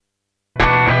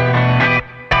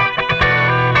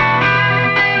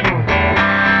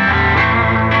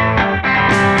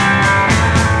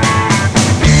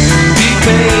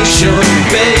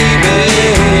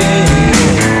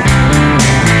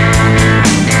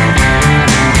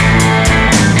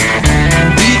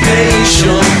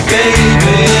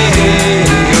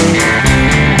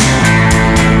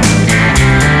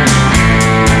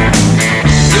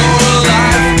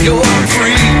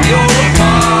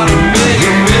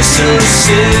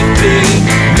Mississippi,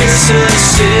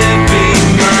 Mississippi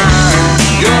mine.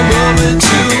 You're moving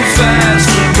too fast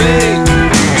for me.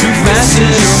 Too fast in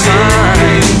your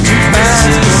mind, too fast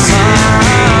in your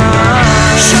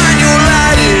mind. Shine your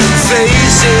light in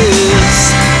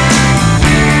faces.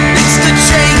 It's the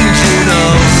changing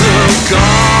of the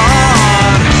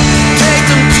guard. Take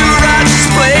them to righteous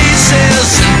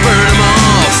places and burn them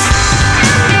off.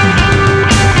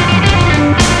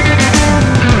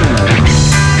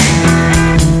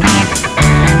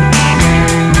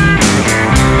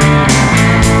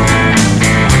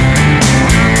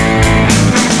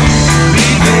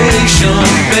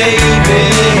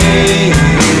 Baby,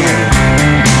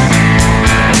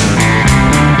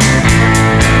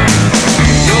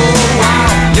 you're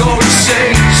wild, you're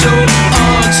insane, so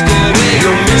unsteady.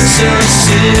 You're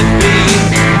Mississippi,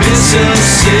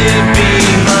 Mississippi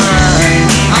mine.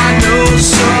 I know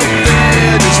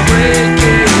something is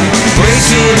breaking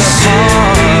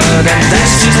apart, and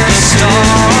that's just the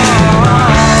start.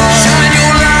 Shine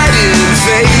your light in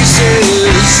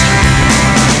faces.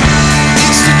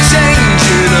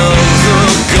 Changing of the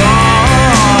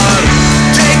guard.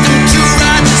 Take them to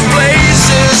righteous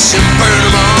places and burn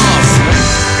them off.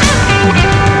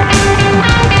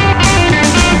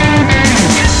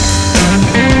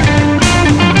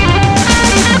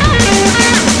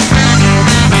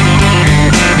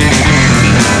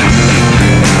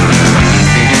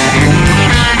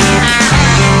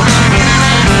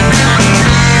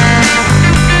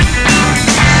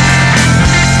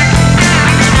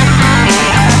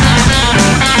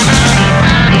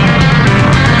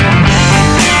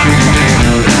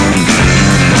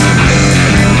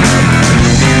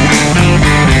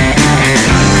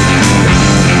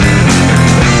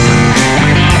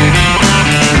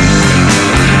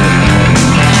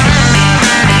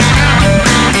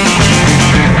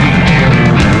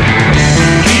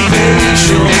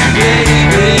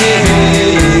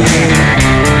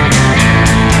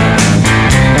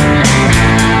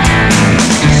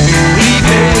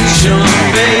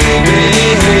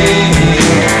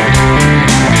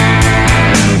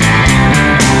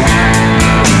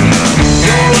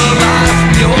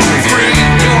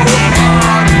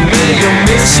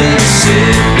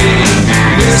 Mississippi,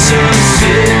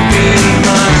 Mississippi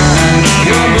mine.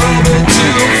 You're moving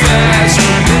too fast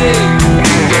for me.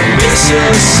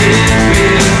 Mississippi,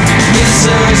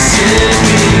 Mississippi.